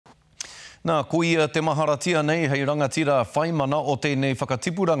Nā, ko ia te maharatia nei hei rangatira whaimana o tēnei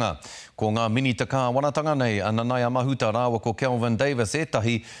whakatipuranga. Ko ngā minita ka wanatanga nei, a Nanaia Mahuta rāua ko Kelvin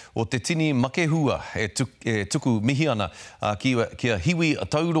ētahi o te tini makehua e tuku mihi ana kia Hiwi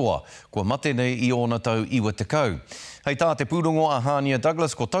Tauroa, ko mate nei I ona tau 90. Hei tā te pūrongo a Hania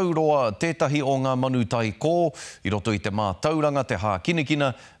Douglas ko Tauroa tētahi o ngā manu tai kō, I roto I te mā tauranga te hā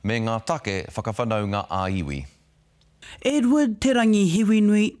kinekina me ngā take whakawhanaunga a iwi. Edward te rangi Hiwi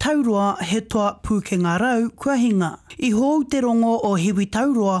nui Tauroa he toa pūkenga rau kua hinga. I hou te rongo o Hiwi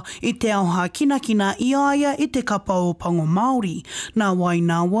Tauroa I te aoha kinakina I aia I te kapa o pango Māori. Nā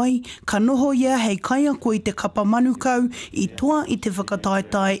wai, ka noho ia hei kaia ko I te kapa manukau I toa I te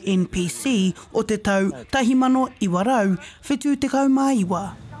whakataetai NPC o te tau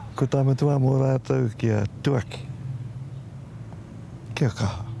 1972. Ko tāmatua mō rātou kia tuaki. Kia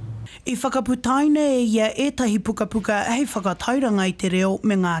kaha. I whakaputaine e ia ētahi pukapuka hei whakatauranga I te reo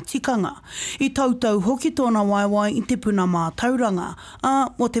me ngā tikanga. I tautau hoki tōna waiwai I te puna mā tauranga,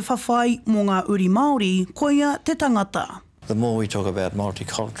 o te whawhai mō ngā uri Māori, ko ia te tangata. The more we talk about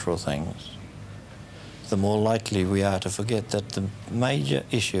multicultural things, the more likely we are to forget that the major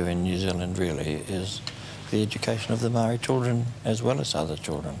issue in New Zealand really is the education of the Māori children as well as other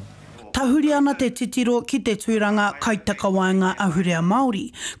children. Tahuri ana te titiro ki te tuiranga kaitakawainga ahurea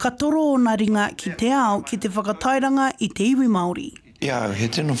Māori. Ka toro o nā ringa ki te ao ki te whakatairanga I te iwi Māori. Ia, he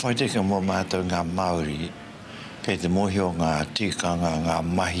tino whaiteka mō mātou ngā Māori, kei te mohi o ngā tikanga, ngā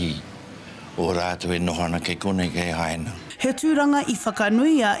mahi o rātou e nohana kei kone kei haina. He tūranga I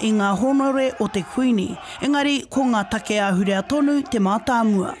whakanuia I ngā honore o te kuini. Engari, ko ngā take ahurea tonu te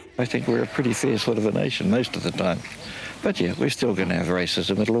mātāmua. I think we're a pretty fair sort of a nation most of the time. But yeah, we're still going to have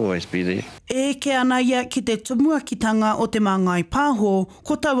racism, it'll always be there. E ke ana ia ki te tumuakitanga o te māngai pāho,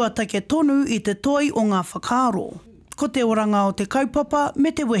 ko taua take tonu I te toi o ngā whakaaro. Ko te oranga o te kaupapa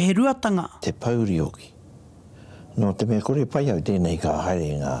me te wehe ruatanga. Te paurioki. No te mea kore pai au tēnei ka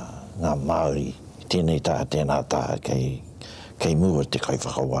haere ngā Māori, tēnei tā tēnā tā kei mua te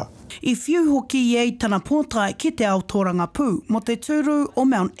kaiwhakawa. I whiu hoki iei tana pōtai ki te aotoranga pū mo te tūru o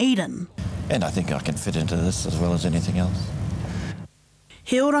Mount Eden. And I think I can fit into this as well as anything else.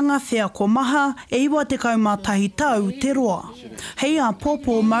 He oranga whea ko maha e iwa te kaumatahi tau te roa. Hei a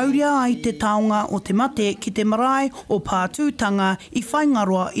pōpō mauria ai te taonga o te mate ki te marae o pātūtanga I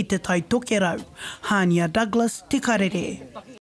whaingaroa I te tai tokerau. Hania Douglas, te Karere.